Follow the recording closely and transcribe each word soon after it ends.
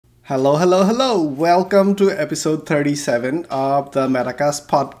Hello, hello, hello. Welcome to episode 37 of the Metacast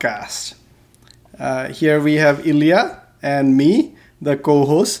podcast. Here we have Ilya and me, the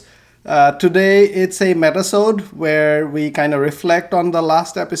co-host. Today it's a metasode where we kind of reflect on the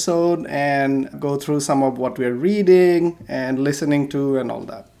last episode and go through some of what we're reading and listening to and all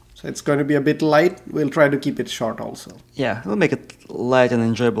that. So it's going to be a bit light. We'll try to keep it short also. Yeah, we'll make it light and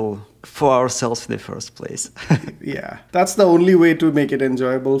enjoyable for ourselves in the first place. Yeah, that's the only way to make it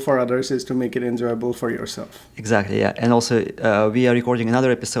enjoyable for others is to make it enjoyable for yourself. Exactly, yeah. And also, we are recording another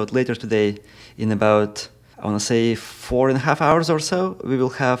episode later today in about, I want to say, 4.5 hours or so. We will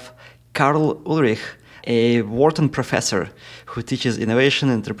have Karl Ulrich, a Wharton professor who teaches innovation,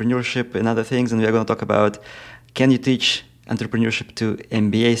 entrepreneurship, and other things. And we are going to talk about, can you teach entrepreneurship to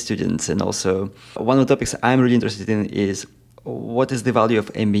MBA students? And also, one of the topics I'm really interested in is what is the value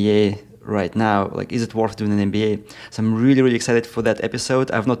of MBA right now? Like, is it worth doing an MBA? So I'm really, really excited for that episode.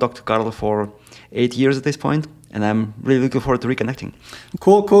 I've not talked to Karl for 8 years at this point, and I'm really looking forward to reconnecting.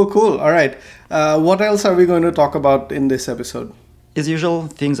 Cool. All right. What else are we going to talk about in this episode? As usual,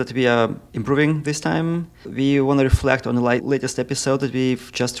 things that we are improving this time. We want to reflect on the latest episode that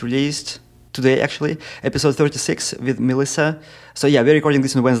we've just released. Today, actually, episode 36 with Melissa. So yeah, we're recording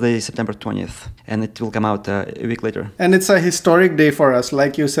this on Wednesday, September 20th, and it will come out a week later. And it's a historic day for us.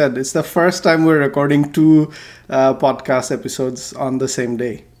 Like you said, it's the first time we're recording two podcast episodes on the same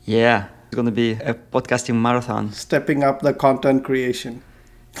day. Yeah, it's going to be a podcasting marathon. Stepping up the content creation.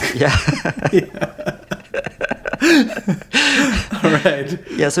 Yeah. All right.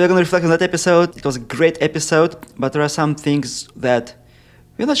 Yeah, so we're going to reflect on that episode. It was a great episode, but there are some things that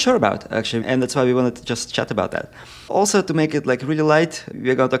we're not sure about, actually, and that's why we wanted to just chat about that. Also, to make it like really light,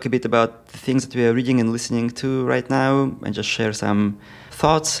 we're going to talk a bit about the things that we are reading and listening to right now, and just share some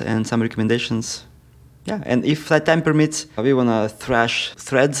thoughts and some recommendations. Yeah, and if that time permits, we want to thrash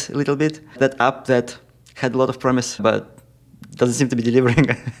Threads a little bit. That app that had a lot of promise, but doesn't seem to be delivering.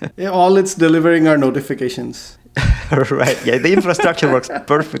 Yeah, all it's delivering are notifications. Right, yeah, the infrastructure works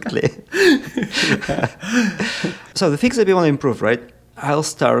perfectly. Yeah. So the things that we want to improve, right? I'll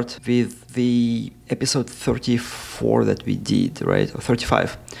start with the episode 34 that we did, right? Or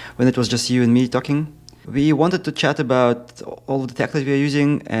 35, when it was just you and me talking. We wanted to chat about all of the tech that we are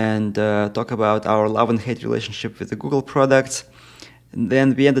using and talk about our love and hate relationship with the Google products. And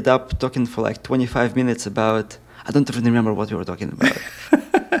then we ended up talking for like 25 minutes about, I don't even remember what we were talking about.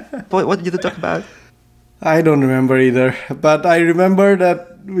 What did you talk about? I don't remember either, but I remember that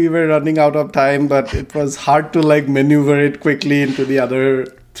we were running out of time, but it was hard to like maneuver it quickly into the other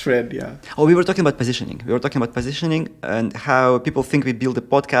thread, yeah. Oh, we were talking about positioning. We were talking about positioning and how people think we build a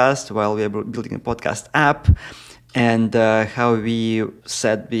podcast while we are building a podcast app, and how we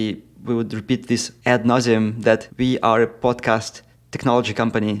said we would repeat this ad nauseum that we are a podcast technology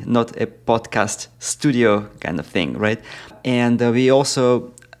company, not a podcast studio kind of thing, right? And we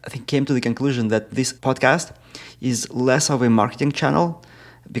also, I think, came to the conclusion that this podcast is less of a marketing channel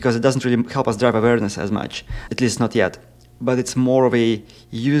because it doesn't really help us drive awareness as much, at least not yet. But it's more of a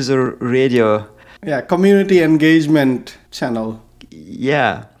user radio. Yeah, community engagement channel.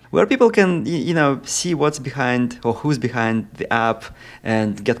 Yeah, where people can, see what's behind or who's behind the app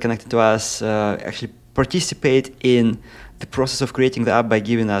and get connected to us, actually participate in the process of creating the app by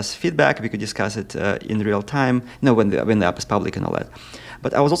giving us feedback. We could discuss it in real time, when the app is public and all that.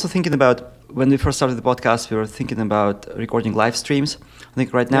 But I was also thinking about, when we first started the podcast, we were thinking about recording live streams. I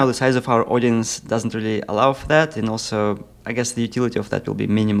think right now the size of our audience doesn't really allow for that, and also I guess the utility of that will be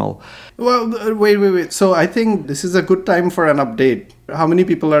minimal. Well, wait. So I think this is a good time for an update. How many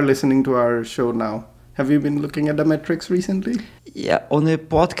people are listening to our show now? Have you been looking at the metrics recently? Yeah, on the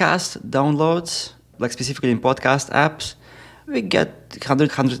podcast downloads, like specifically in podcast apps, we get 100,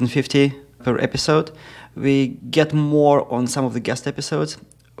 150 per episode. We get more on some of the guest episodes.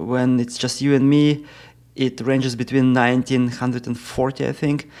 When it's just you and me, it ranges between 90 and 140, I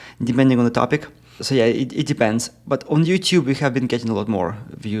think, depending on the topic. So yeah, it depends. But on YouTube, we have been getting a lot more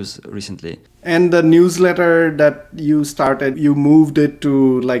views recently. And the newsletter that you started, you moved it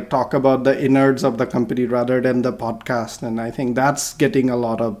to like talk about the innards of the company rather than the podcast. And I think that's getting a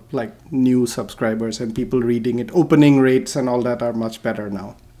lot of like new subscribers and people reading it. Opening rates and all that are much better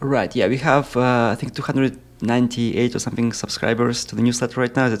now. Right, yeah, we have, I think, 298 or something subscribers to the newsletter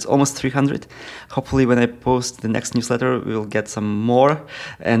right now. It's almost 300. Hopefully, when I post the next newsletter, we'll get some more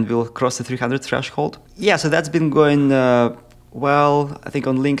and we'll cross the 300 threshold. Yeah, so that's been going well. I think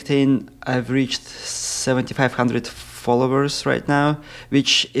on LinkedIn, I've reached 7,500 followers right now,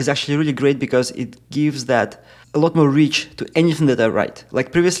 which is actually really great because it gives that a lot more reach to anything that I write.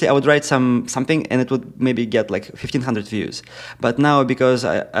 Like previously, I would write something and it would maybe get like 1,500 views. But now, because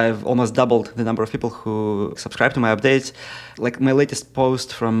I've almost doubled the number of people who subscribe to my updates, like my latest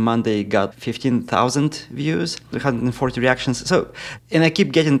post from Monday got 15,000 views, 140 reactions. So, and I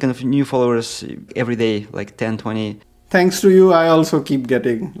keep getting kind of new followers every day, like 10, 20. Thanks to you, I also keep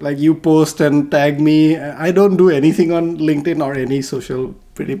getting, like, you post and tag me. I don't do anything on LinkedIn or any social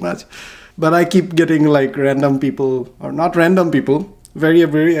pretty much. But I keep getting like random people, or not random people, very,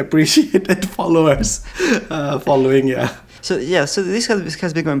 very appreciated followers following, yeah. So this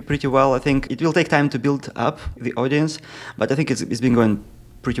has been going pretty well. I think it will take time to build up the audience, but I think it's been going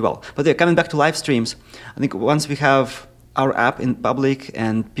pretty well. But yeah, coming back to live streams, I think once we have our app in public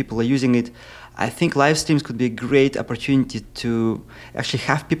and people are using it, I think live streams could be a great opportunity to actually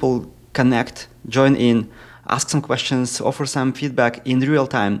have people connect, join in, ask some questions, offer some feedback in real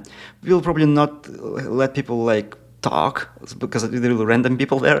time. We will probably not let people like talk because there will be random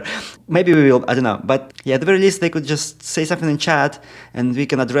people there. Maybe we will, I don't know. But yeah, at the very least, they could just say something in chat and we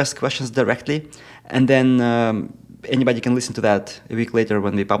can address questions directly. And then anybody can listen to that a week later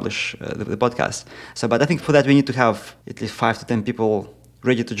when we publish the podcast. So, but I think for that, we need to have at least 5 to 10 people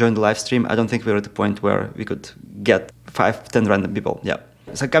ready to join the live stream. I don't think we're at the point where we could get 5, 10 random people. Yeah.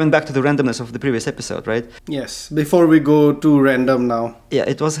 So coming back to the randomness of the previous episode, right? Yes, before we go to random now. Yeah,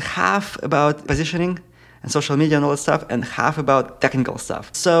 it was half about positioning and social media and all that stuff, and half about technical stuff.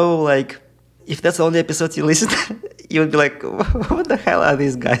 So, like, if that's the only episode you listen to, you would be like, what the hell are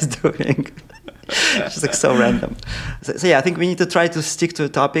these guys doing? It's just like so random. So yeah, I think we need to try to stick to a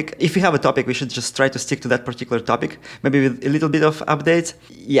topic. If we have a topic, we should just try to stick to that particular topic, maybe with a little bit of updates.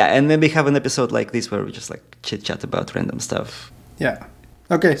 Yeah, and maybe have an episode like this where we just like chit-chat about random stuff. Yeah.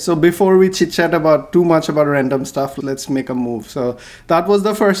 Okay, so before we chit-chat about too much about random stuff, let's make a move. So that was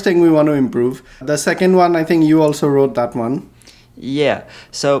the first thing we want to improve. The second one, I think you also wrote that one. Yeah.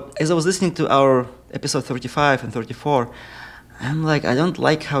 So as I was listening to our episode 35 and 34, I'm like, I don't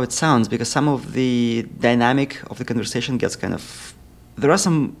like how it sounds because some of the dynamic of the conversation gets kind of... There are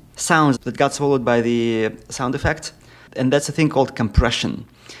some sounds that got swallowed by the sound effect, and that's a thing called compression.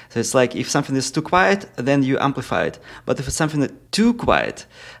 So it's like if something is too quiet, then you amplify it. But if it's something that's too quiet,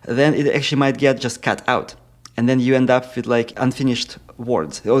 then it actually might get just cut out. And then you end up with like unfinished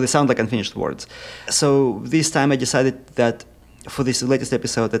words, or they sound like unfinished words. So this time I decided that for this latest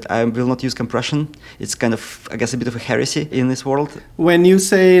episode that I will not use compression. It's kind of, I guess, a bit of a heresy in this world. When you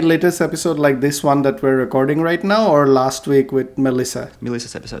say latest episode, like this one that we're recording right now, or last week with Melissa?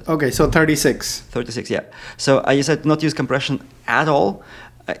 Melissa's episode. Okay, so 36. 36, yeah. So I decided not to use compression at all.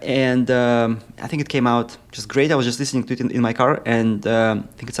 And I think it came out just great. I was just listening to it in my car, and I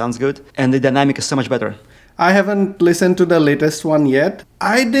think it sounds good. And the dynamic is so much better. I haven't listened to the latest one yet.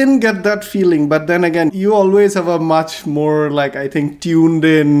 I didn't get that feeling, but then again, you always have a much more, like, I think, tuned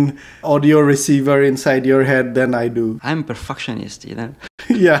in audio receiver inside your head than I do. I'm a perfectionist, you know?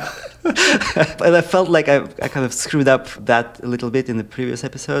 Yeah. But I felt like I kind of screwed up that a little bit in the previous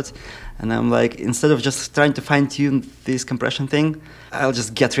episodes. And I'm like, instead of just trying to fine-tune this compression thing, I'll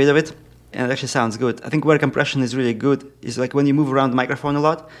just get rid of it. And it actually sounds good. I think where compression is really good is like when you move around the microphone a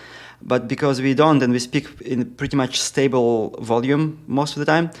lot. But because we don't, and we speak in pretty much stable volume most of the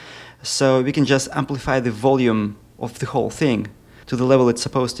time, so we can just amplify the volume of the whole thing to the level it's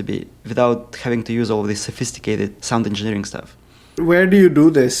supposed to be without having to use all of this sophisticated sound engineering stuff. Where do you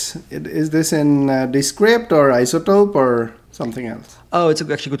do this? Is this in Descript or Isotope or something else? Oh, it's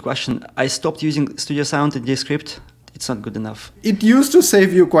actually a good question. I stopped using Studio Sound in Descript. It's not good enough. It used to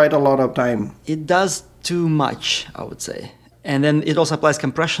save you quite a lot of time. It does too much, I would say. And then it also applies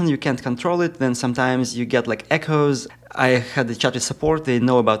compression. You can't control it. Then sometimes you get like echoes. I had the chat with support. They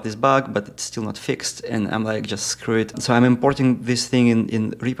know about this bug, but it's still not fixed. And I'm like, just screw it. So I'm importing this thing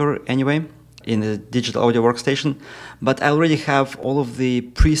in Reaper anyway, in the digital audio workstation. But I already have all of the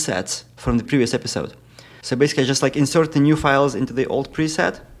presets from the previous episode. So basically I just like insert the new files into the old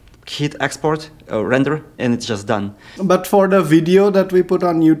preset, hit export or render, and it's just done. But for the video that we put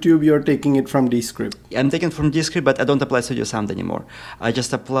on YouTube, you're taking it from Descript. I'm taking it from Descript, but I don't apply Studio Sound anymore. I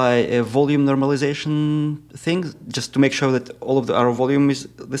just apply a volume normalization thing, just to make sure that all of our volume is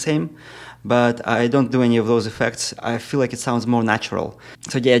the same. But I don't do any of those effects. I feel like it sounds more natural.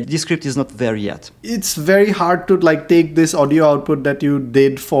 So yeah, Descript is not there yet. It's very hard to like take this audio output that you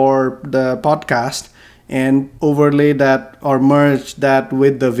did for the podcast and overlay that or merge that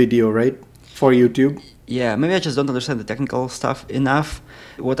with the video, right? For YouTube. Yeah, maybe I just don't understand the technical stuff enough.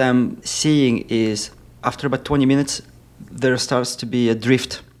 What I'm seeing is after about 20 minutes, there starts to be a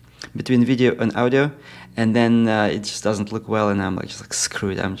drift between video and audio. And then it just doesn't look well. And I'm like, just like,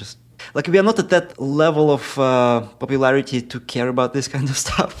 screw it. I'm just Like, we are not at that level of popularity to care about this kind of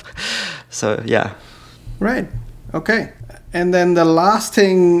stuff. So, yeah. Right. Okay. And then the last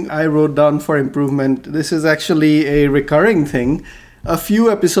thing I wrote down for improvement, this is actually a recurring thing. A few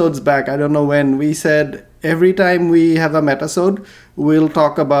episodes back, I don't know when, we said every time we have a metasode, we'll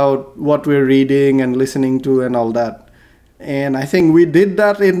talk about what we're reading and listening to and all that. And I think we did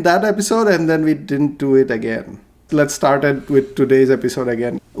that in that episode, and then we didn't do it again. Let's start it with today's episode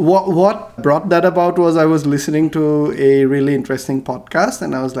again. What brought that about was I was listening to a really interesting podcast,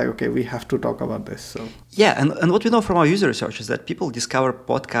 and I was like, okay, we have to talk about this. So yeah, and what we know from our user research is that people discover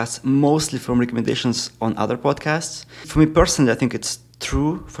podcasts mostly from recommendations on other podcasts. For me personally, I think it's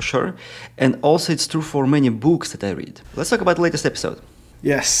true for sure. And also it's true for many books that I read. Let's talk about the latest episode.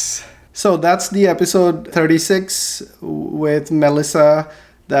 Yes. So that's the episode 36 with Melissa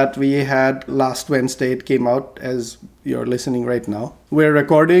that we had last Wednesday. It came out as you're listening right now. We're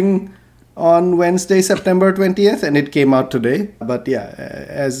recording on Wednesday, September 20th, and it came out today. But yeah,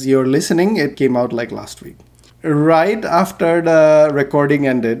 as you're listening, it came out like last week. Right after the recording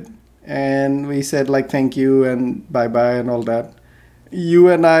ended, and we said like thank you and bye-bye and all that, you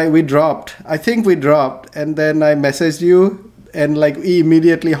and I dropped, and then I messaged you, and like we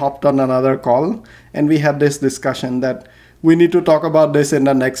immediately hopped on another call, and we had this discussion that we need to talk about this in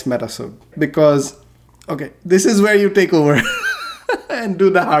the next metasode. Because, okay, this is where you take over and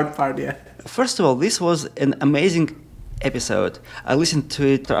do the hard part, yeah. First of all, this was an amazing episode. I listened to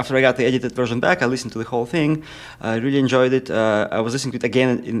it after I got the edited version back. I listened to the whole thing. I really enjoyed it. I was listening to it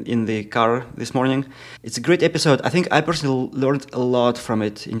again in the car this morning. It's a great episode. I think I personally learned a lot from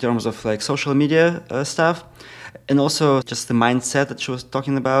it in terms of like social media stuff. And also just the mindset that she was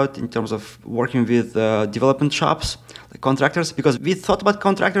talking about in terms of working with development shops, like contractors, because we thought about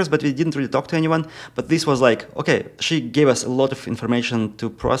contractors, but we didn't really talk to anyone. But this was like, okay, she gave us a lot of information to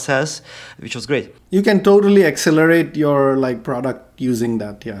process, which was great. You can totally accelerate your like product using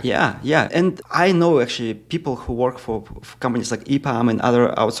that, yeah. Yeah. And I know actually people who work for companies like EPAM and other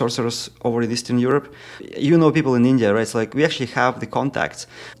outsourcers over in Eastern Europe. You know people in India, right? It's like we actually have the contacts.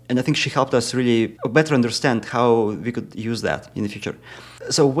 And I think she helped us really better understand how we could use that in the future.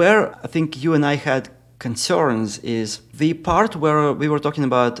 So where I think you and I had concerns is the part where we were talking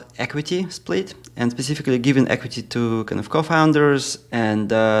about equity split and specifically giving equity to kind of co-founders and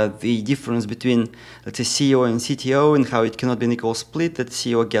the difference between, let's say, CEO and CTO and how it cannot be an equal split, that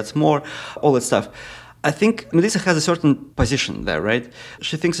CEO gets more, all that stuff. I think Melissa has a certain position there, right?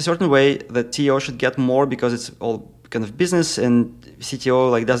 She thinks a certain way that CEO should get more because it's all kind of business and CTO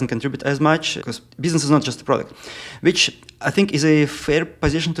like doesn't contribute as much because business is not just a product, which I think is a fair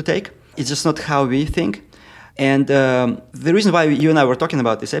position to take. It's just not how we think. And the reason why you and I were talking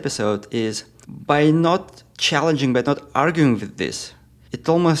about this episode is by not challenging, by not arguing with this, it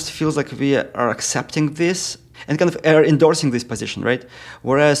almost feels like we are accepting this and kind of are endorsing this position, right?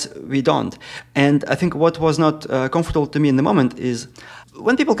 Whereas we don't. And I think what was not comfortable to me in the moment is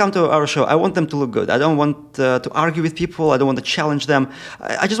when people come to our show, I want them to look good. I don't want to argue with people. I don't want to challenge them.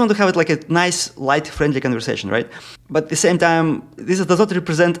 I just want to have it like a nice, light, friendly conversation, right? But at the same time, this does not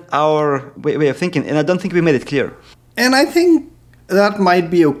represent our way of thinking, and I don't think we made it clear. And I think that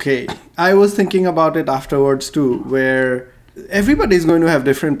might be okay. I was thinking about it afterwards too, where everybody's going to have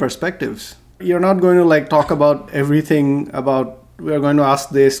different perspectives. You're not going to like talk about everything about we're going to ask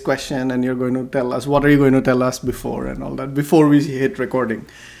this question and you're going to tell us, what are you going to tell us before and all that, before we hit recording.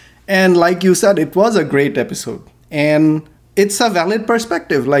 And like you said, it was a great episode. And it's a valid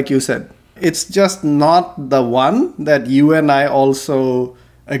perspective, like you said. It's just not the one that you and I also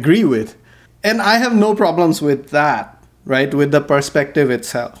agree with. And I have no problems with that, right? With the perspective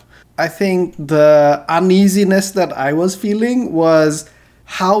itself. I think the uneasiness that I was feeling was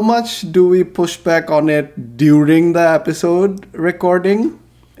how much do we push back on it during the episode recording?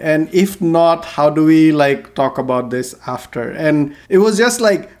 And if not, how do we like talk about this after? And it was just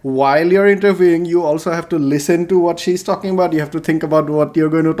like while you're interviewing, you also have to listen to what she's talking about. You have to think about what you're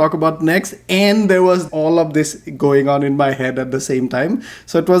going to talk about next. And there was all of this going on in my head at the same time.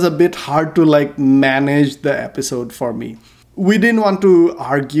 So it was a bit hard to like manage the episode for me. We didn't want to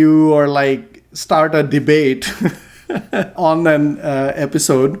argue or like start a debate on an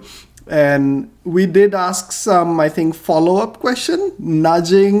episode. And we did ask some, I think, follow-up question,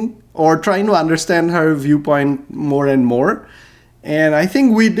 nudging or trying to understand her viewpoint more and more. And I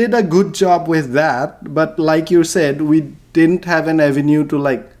think we did a good job with that. But like you said, we didn't have an avenue to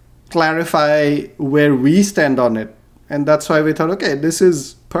like clarify where we stand on it. And that's why we thought, okay, this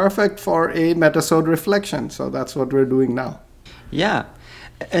is perfect for a metasode reflection. So that's what we're doing now. Yeah.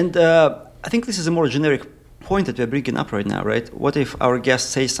 And I think this is a more generic point that we're bringing up right now, right? What if our guest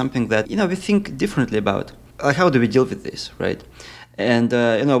says something that, we think differently about? Like, how do we deal with this, right? And,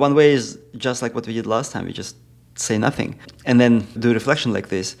 one way is just like what we did last time. We just say nothing and then do reflection like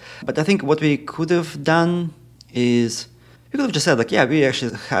this. But I think what we could have done is we could have just said, like, yeah, we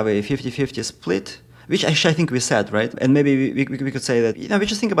actually have a 50-50 split, which actually I think we said, right? And maybe we could say that, we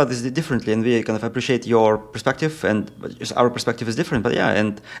just think about this differently and we kind of appreciate your perspective and our perspective is different. But yeah,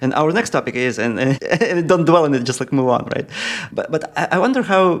 and our next topic is, and don't dwell on it, just like move on, right? But I wonder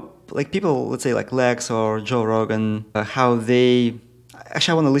how, like, people, let's say like Lex or Joe Rogan, how they,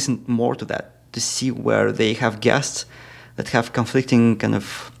 actually I want to listen more to that, to see where they have guests that have conflicting kind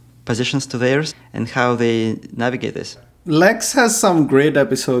of positions to theirs and how they navigate this. Lex has some great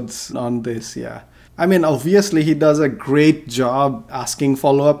episodes on this, yeah. I mean, obviously, he does a great job asking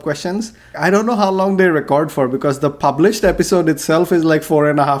follow-up questions. I don't know how long they record for because the published episode itself is like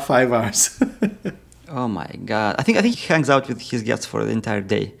 4.5, 5 hours. Oh my God. I think he hangs out with his guests for the entire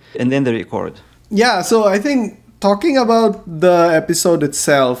day and then they record. Yeah, so I think talking about the episode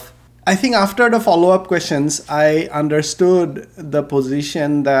itself, I think after the follow-up questions, I understood the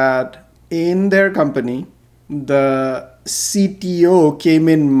position that in their company, the CTO came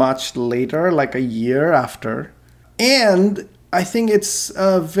in much later, like a year after. And I think it's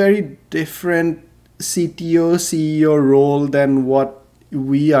a very different CTO, CEO role than what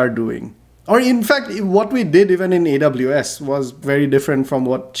we are doing. Or in fact, what we did even in AWS was very different from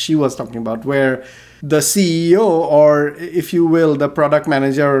what she was talking about, where the CEO, or if you will, the product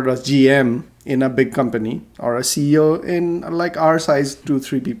manager or a GM in a big company, or a CEO in like our size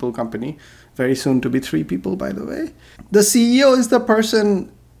 2-3 people company, very soon to be 3 people, by the way. The CEO is the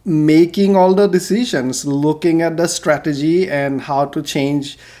person making all the decisions, looking at the strategy and how to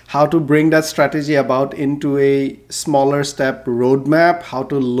change, how to bring that strategy about into a smaller step roadmap, how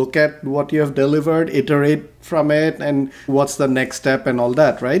to look at what you have delivered, iterate from it, and what's the next step and all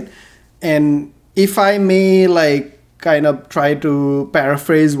that, right? And if I may like kind of try to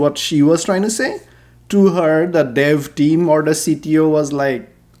paraphrase what she was trying to say, to her, the dev team or the CTO was like,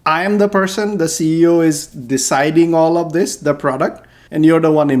 I am the person, the CEO is deciding all of this, the product, and you're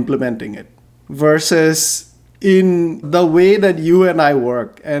the one implementing it. Versus in the way that you and I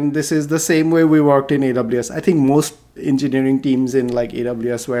work, and this is the same way we worked in AWS. I think most engineering teams in like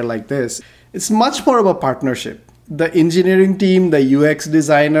AWS were like this. It's much more of a partnership. The engineering team, the UX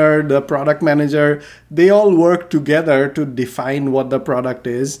designer, the product manager, they all work together to define what the product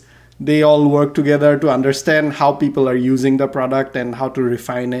is. They all work together to understand how people are using the product and how to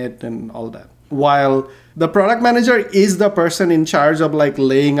refine it and all that. While the product manager is the person in charge of like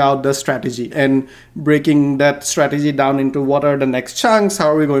laying out the strategy and breaking that strategy down into what are the next chunks,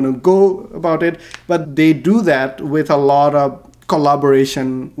 how are we going to go about it. But they do that with a lot of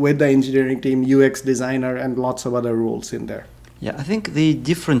collaboration with the engineering team, UX designer, and lots of other roles in there. Yeah, I think the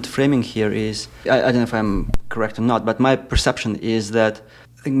different framing here is, I don't know if I'm correct or not, but my perception is that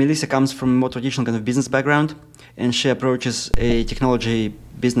I think Melissa comes from a more traditional kind of business background, and she approaches a technology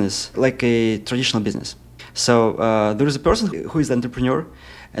business like a traditional business. So there is a person who is the entrepreneur,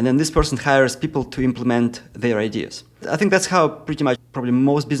 and then this person hires people to implement their ideas. I think that's how pretty much probably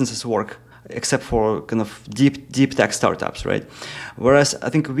most businesses work, except for kind of deep tech startups, right? Whereas I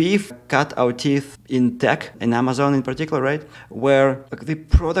think we've cut our teeth in tech, in Amazon in particular, right? Where like, the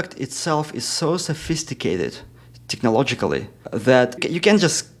product itself is so sophisticated technologically that you can't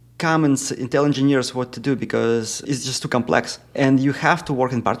just come and tell engineers what to do because it's just too complex. And you have to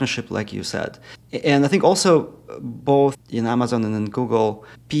work in partnership, like you said. And I think also both in Amazon and in Google,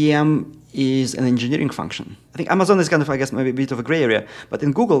 PM is an engineering function. I think Amazon is kind of, I guess, maybe a bit of a gray area, but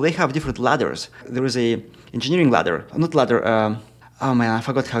in Google, they have different ladders. There is a engineering ladder, not ladder, oh man, I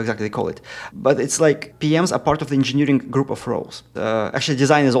forgot how exactly they call it. But it's like PMs are part of the engineering group of roles. Actually,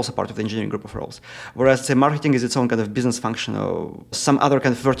 design is also part of the engineering group of roles. Whereas say, marketing is its own kind of business function or some other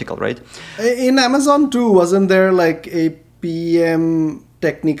kind of vertical, right? In Amazon too, wasn't there like a PM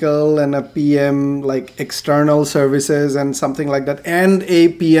technical and a PM like external services and something like that, and a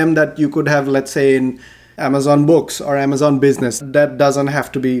PM that you could have, let's say, in Amazon Books or Amazon Business that doesn't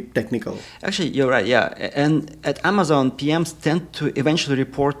have to be technical? Actually, you're right, yeah. And at Amazon, PMs tend to eventually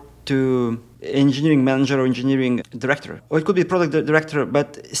report to engineering manager or engineering director. Or it could be product director,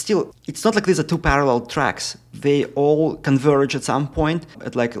 but still, it's not like these are two parallel tracks. They all converge at some point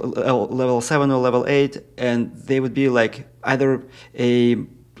at like level 7 or level 8, and they would be like either a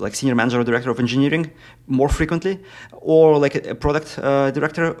like senior manager or director of engineering more frequently, or like a product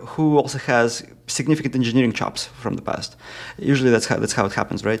director who also has significant engineering chops from the past. Usually that's how it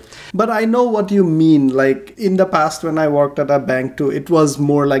happens, right? But I know what you mean. Like in the past when I worked at a bank too, it was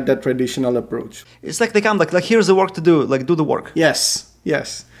more like the traditional approach. It's like they come like here's the work to do, like do the work. Yes.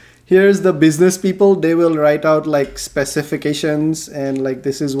 Here's the business people, they will write out like specifications and like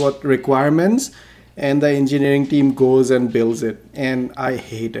this is what requirements, and the engineering team goes and builds it. And I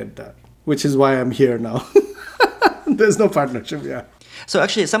hated that, which is why I'm here now. There's no partnership, yeah. So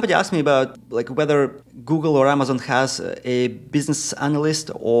actually, somebody asked me about like whether Google or Amazon has a business analyst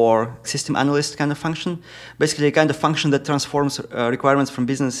or system analyst kind of function, basically a kind of function that transforms requirements from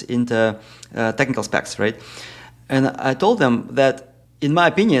business into technical specs, right? And I told them that, in my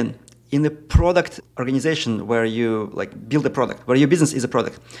opinion, in the product organization where you like build a product, where your business is a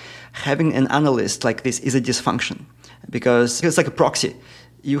product, having an analyst like this is a dysfunction because it's like a proxy.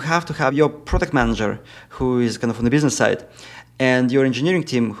 You have to have your product manager who is kind of on the business side and your engineering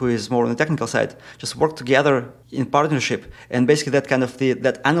team who is more on the technical side just work together in partnership, and basically that kind of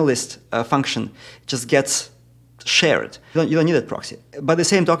that analyst function just gets shared. You don't need that proxy. By the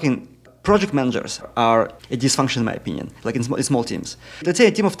same token, project managers are a dysfunction in my opinion, like in small teams. Let's say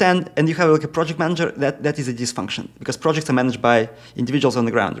a team of 10 and you have like a project manager, that is a dysfunction because projects are managed by individuals on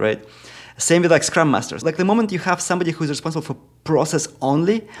the ground, right? Same with like Scrum Masters. Like the moment you have somebody who's responsible for process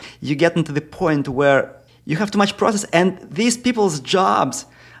only, you get into the point where you have too much process and these people's jobs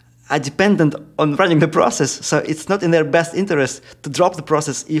are dependent on running the process. So it's not in their best interest to drop the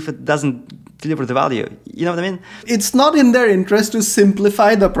process if it doesn't deliver the value. You know what I mean? It's not in their interest to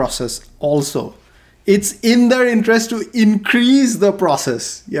simplify the process also. It's in their interest to increase the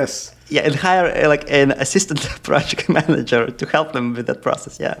process. Yes. Yeah, and hire like an assistant project manager to help them with that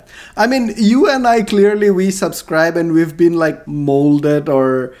process. Yeah. I mean, you and I clearly, we subscribe and we've been like molded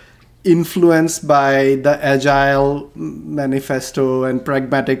or influenced by the Agile Manifesto and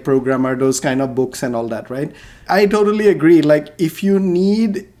Pragmatic Programmer, those kind of books and all that, right? I totally agree. Like if you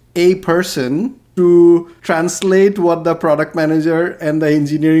need a person to translate what the product manager and the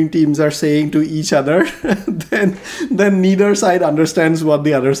engineering teams are saying to each other, then neither side understands what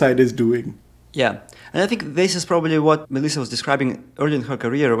the other side is doing. Yeah. And I think this is probably what Melissa was describing early in her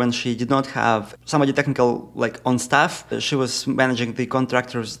career when she did not have somebody technical like on staff. She was managing the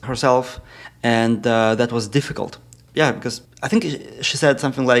contractors herself, and that was difficult. Yeah, because I think she said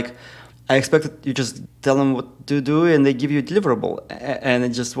something like, I expected you just tell them what to do and they give you a deliverable. And it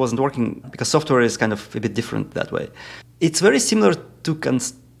just wasn't working because software is kind of a bit different that way. It's very similar to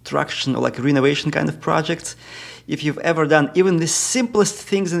construction or like renovation kind of projects. If you've ever done even the simplest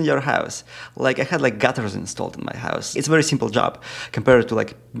things in your house, like I had like gutters installed in my house. It's a very simple job compared to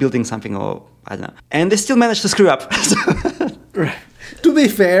like building something or I don't know. And they still managed to screw up. Right. To be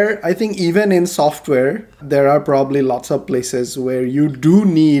fair, I think even in software, there are probably lots of places where you do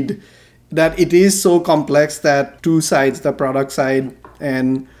need that it is so complex that two sides, the product side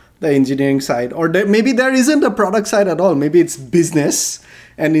and the engineering side, or maybe there isn't a product side at all. Maybe it's business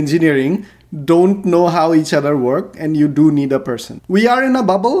and engineering don't know how each other work, and you do need a person. We are in a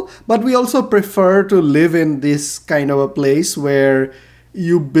bubble, but we also prefer to live in this kind of a place where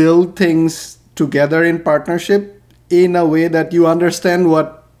you build things together in partnership in a way that you understand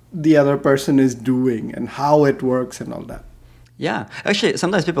what the other person is doing and how it works and all that. Yeah, actually,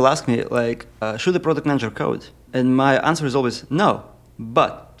 sometimes people ask me, like, should the product manager code? And my answer is always no.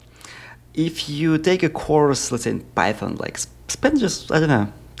 But if you take a course, let's say in Python, like spend just,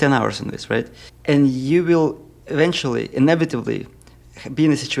 10 hours on this, right? And you will eventually, inevitably, be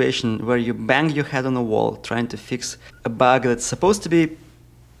in a situation where you bang your head on a wall trying to fix a bug that's supposed to be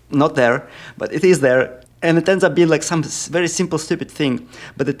not there, but it is there. And it ends up being like some very simple, stupid thing,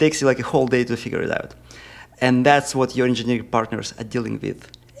 but it takes you like a whole day to figure it out. And that's what your engineering partners are dealing with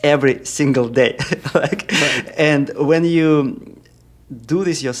every single day. Right. And when you do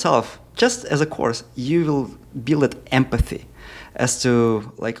this yourself, just as a course, you will build that empathy as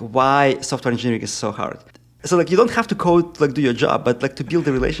to like why software engineering is so hard. So like you don't have to code, like do your job, but like to build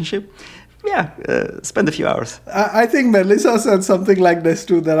a relationship, spend a few hours. I think Melissa said something like this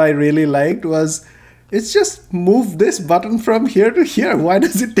too that I really liked was, it's just move this button from here to here. Why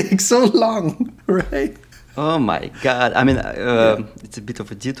does it take so long, right? Oh my God. I mean, it's a bit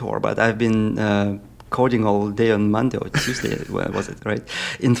of a detour, but I've been coding all day on Monday or Tuesday, when was it, right?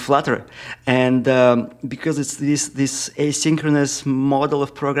 In Flutter. And because it's this asynchronous model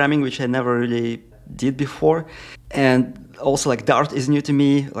of programming, which I never really did before. And also like Dart is new to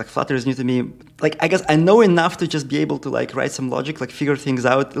me, like Flutter is new to me. like, I guess I know enough to just be able to like write some logic, like figure things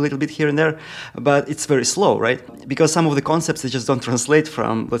out a little bit here and there, but it's very slow, right? Because some of the concepts, they just don't translate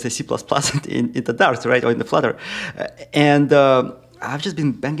from, let's say, C++ into Dart, right? Or into Flutter. And I've just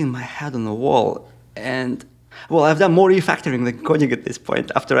been banging my head on the wall. And well, I've done more refactoring than coding at this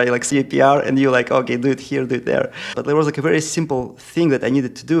point after I like see a PR and you like, okay, do it here, do it there. But there was like a very simple thing that I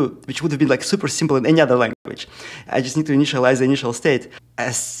needed to do, which would have been like super simple in any other language. I just need to initialize the initial state.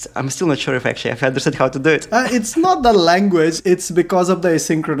 As I'm still not sure if actually I've understood how to do it. It's not the language, it's because of the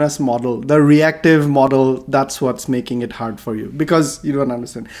asynchronous model, the reactive model. That's what's making it hard for you because you don't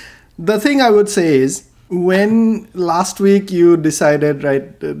understand. The thing I would say is, when last week you decided,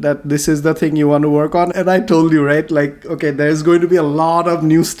 right, that this is the thing you want to work on, and I told you, right, like, okay, there's going to be a lot of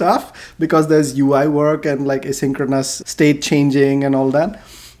new stuff because there's UI work and like asynchronous state changing and all that.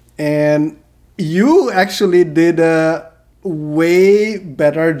 And you actually did a way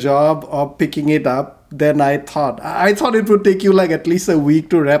better job of picking it up than I thought. I thought it would take you like at least a week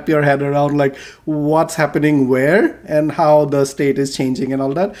to wrap your head around like what's happening where and how the state is changing and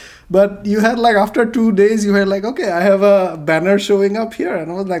all that. But you had like after 2 days, you had like, okay, I have a banner showing up here. And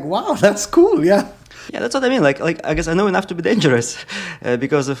I was like, wow, that's cool. Yeah. Yeah, that's what I mean. Like I guess I know enough to be dangerous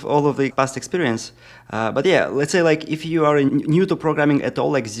because of all of the past experience. But yeah, let's say like if you are new to programming at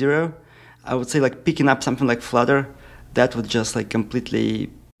all, like zero, I would say like picking up something like Flutter, that would just like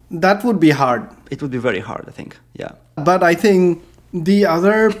completely... That would be hard. It would be very hard, I think. Yeah. But I think the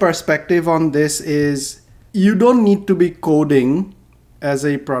other perspective on this is you don't need to be coding as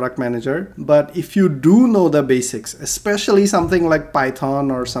a product manager. But if you do know the basics, especially something like Python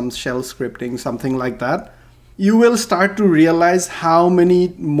or some shell scripting, something like that, you will start to realize how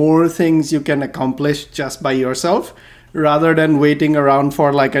many more things you can accomplish just by yourself rather than waiting around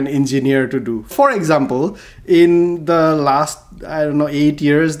for like an engineer to do. For example, in the last, 8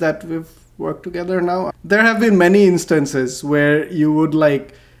 years that we've worked together now, there have been many instances where you would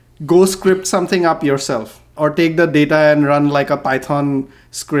like go script something up yourself or take the data and run like a Python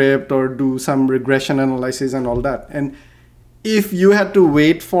script or do some regression analysis and all that. And if you had to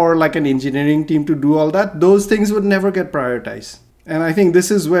wait for like an engineering team to do all that, those things would never get prioritized. And I think this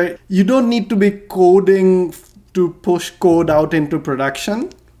is where you don't need to be coding to push code out into production,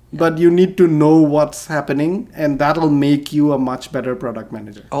 but you need to know what's happening, and that'll make you a much better product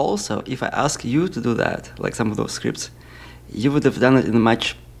manager. Also, if I ask you to do that, like some of those scripts, you would have done it in a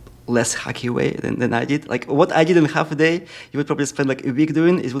much less hacky way than I did. Like what I did in half a day, you would probably spend like a week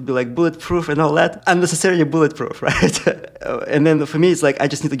doing. It would be like bulletproof and all that. Unnecessarily bulletproof, right? And then for me, it's like, I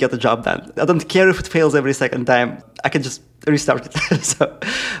just need to get the job done. I don't care if it fails every second time. I can just restart it. So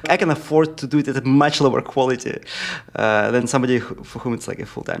I can afford to do it at a much lower quality than somebody for whom it's like a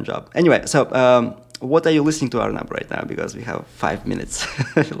full-time job. Anyway, so what are you listening to, Arnab, right now? Because we have 5 minutes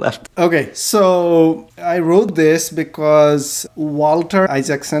left. Okay, so I wrote this because Walter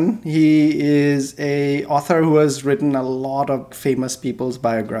Isaacson, he is a author who has written a lot of famous people's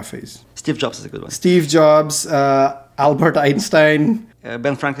biographies. Steve Jobs is a good one. Steve Jobs, Albert Einstein.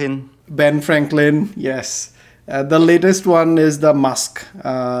 Ben Franklin. Ben Franklin, yes. The latest one is the Musk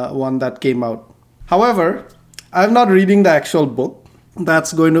one that came out. However, I'm not reading the actual book.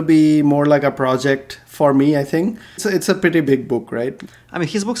 That's going to be more like a project for me, I think. So it's a pretty big book, right? I mean,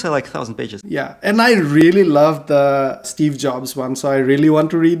 his books are like 1,000 pages. Yeah, and I really love the Steve Jobs one, so I really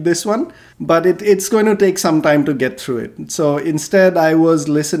want to read this one. But it's going to take some time to get through it. So instead, I was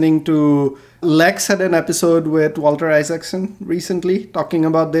listening to... Lex had an episode with Walter Isaacson recently talking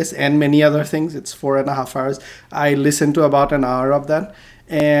about this and many other things. It's 4.5 hours. I listened to about an hour of that.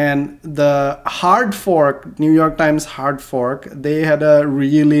 And the Hard Fork, New York Times Hard Fork, they had a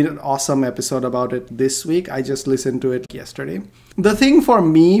really awesome episode about it this week. I just listened to it yesterday. The thing for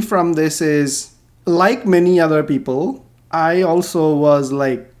me from this is, like many other people, I also was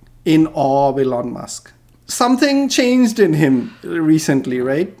like in awe of Elon Musk. Something changed in him recently,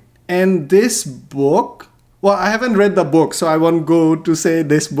 right? And this book, well, I haven't read the book, so I won't go to say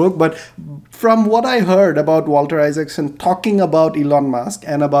this book, but from what I heard about Walter Isaacson talking about Elon Musk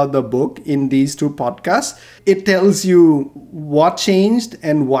and about the book in these two podcasts, it tells you what changed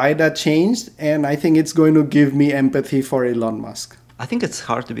and why that changed. And I think it's going to give me empathy for Elon Musk. I think it's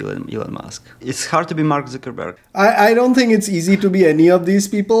hard to be Elon Musk. It's hard to be Mark Zuckerberg. I don't think it's easy to be any of these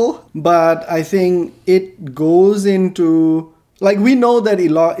people, but I think it goes into... Like, we know that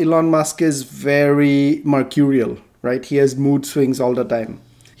Elon Musk is very mercurial, right? He has mood swings all the time.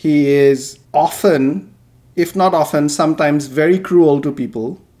 He is often, if not often, sometimes very cruel to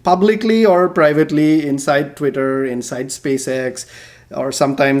people, publicly or privately, inside Twitter, inside SpaceX, or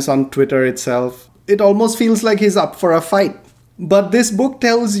sometimes on Twitter itself. It almost feels like he's up for a fight. But this book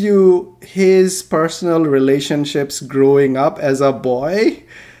tells you his personal relationships growing up as a boy,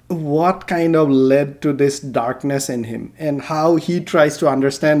 what kind of led to this darkness in him, and how he tries to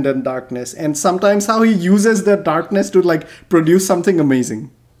understand that darkness, and sometimes how he uses that darkness to like produce something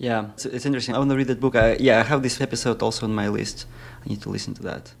amazing. Yeah, it's interesting. I want to read that book. I have this episode also on my list. I need to listen to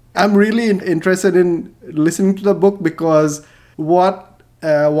that. I'm really interested in listening to the book because what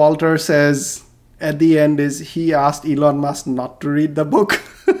Walter says at the end is he asked Elon Musk not to read the book.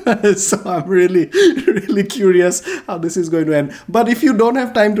 So I'm really, really curious how this is going to end. But if you don't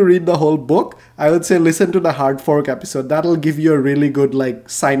have time to read the whole book, I would say listen to the Hard Fork episode. That'll give you a really good like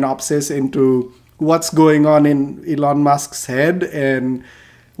synopsis into what's going on in Elon Musk's head and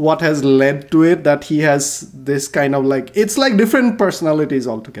what has led to it, that he has this kind of like, it's like different personalities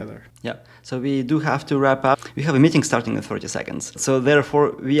altogether. Yeah, so we do have to wrap up. We have a meeting starting in 30 seconds. So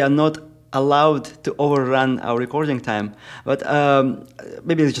therefore, we are not allowed to overrun our recording time. But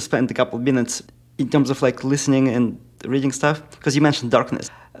maybe let's just spend a couple of minutes in terms of like listening and reading stuff. Because you mentioned darkness.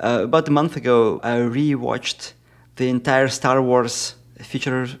 About a month ago, I rewatched the entire Star Wars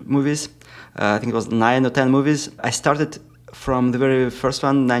feature movies. I think it was 9 or 10 movies. I started from the very first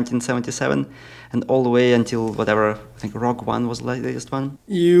one, 1977, and all the way until whatever, I think Rogue One was the latest one.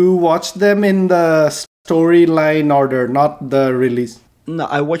 You watched them in the storyline order, not the release. No,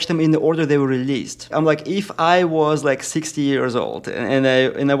 I watched them in the order they were released. I'm like, if I was like 60 years old and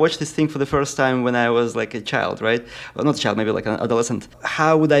I watched this thing for the first time when I was like a child, right? Well, not a child, maybe like an adolescent.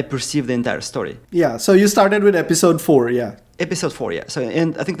 How would I perceive the entire story? Yeah, so you started with episode 4, yeah. Episode 4, yeah. So,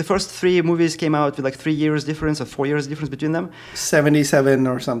 and I think the first 3 movies came out with like 3 years difference or 4 years difference between them. 77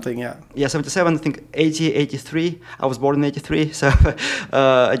 or something, yeah. Yeah, 77, I think 80, 83. I was born in 83, so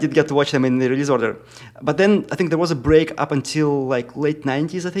I did get to watch them in the release order. But then I think there was a break up until like late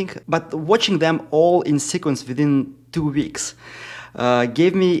 90s, I think. But watching them all in sequence within 2 weeks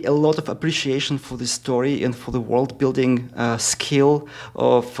gave me a lot of appreciation for the story and for the world-building skill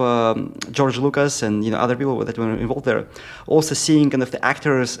of George Lucas and other people that were involved there. Also seeing kind of the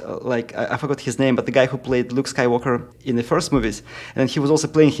actors, like I forgot his name, but the guy who played Luke Skywalker in the first movies, and he was also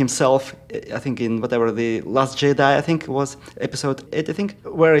playing himself, I think in whatever the Last Jedi, I think was episode 8, I think,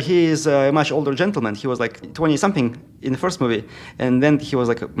 where he is a much older gentleman. He was like 20-something in the first movie, and then he was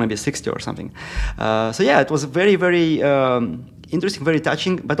like maybe 60 or something. So yeah, it was very, very interesting, very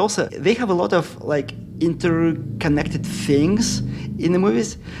touching, but also they have a lot of like interconnected things in the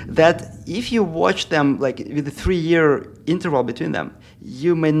movies that if you watch them like with a 3-year interval between them,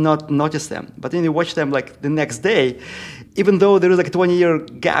 you may not notice them. But then you watch them like the next day, even though there is like a 20-year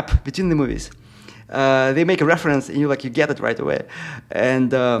gap between the movies, they make a reference and you get it right away.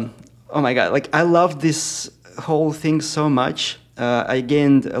 And oh my God, like I love this whole thing so much. I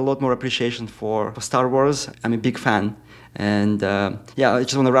gained a lot more appreciation for Star Wars. I'm a big fan. And yeah, I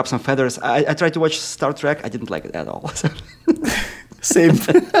just want to wrap some feathers. I tried to watch Star Trek. I didn't like it at all. Same.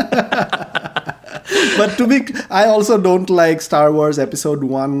 But I also don't like Star Wars episode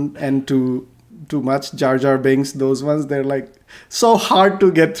 1 and 2 too much. Jar Jar Binks, those ones, they're like so hard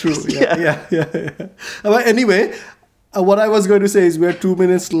to get through. Yeah. But anyway, what I was going to say is we're 2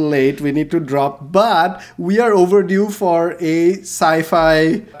 minutes late. We need to drop, but we are overdue for a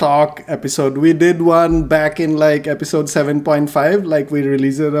sci-fi talk episode. We did one back in like episode 7.5, like we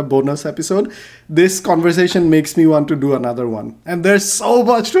released a bonus episode. This conversation makes me want to do another one. And there's so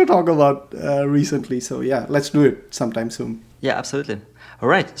much to talk about recently. So yeah, let's do it sometime soon. Yeah, absolutely. All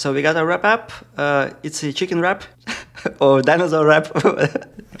right, so we got a wrap up. It's a chicken wrap or dinosaur wrap.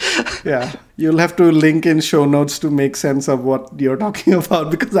 Yeah, you'll have to link in show notes to make sense of what you're talking about,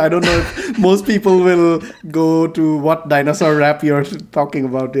 because I don't know if most people will go to what dinosaur wrap you're talking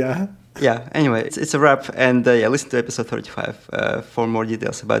about. Yeah. Yeah, anyway, it's a wrap, and yeah, listen to episode 35 for more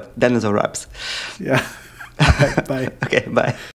details about dinosaur wraps. Yeah. Bye. Okay, bye.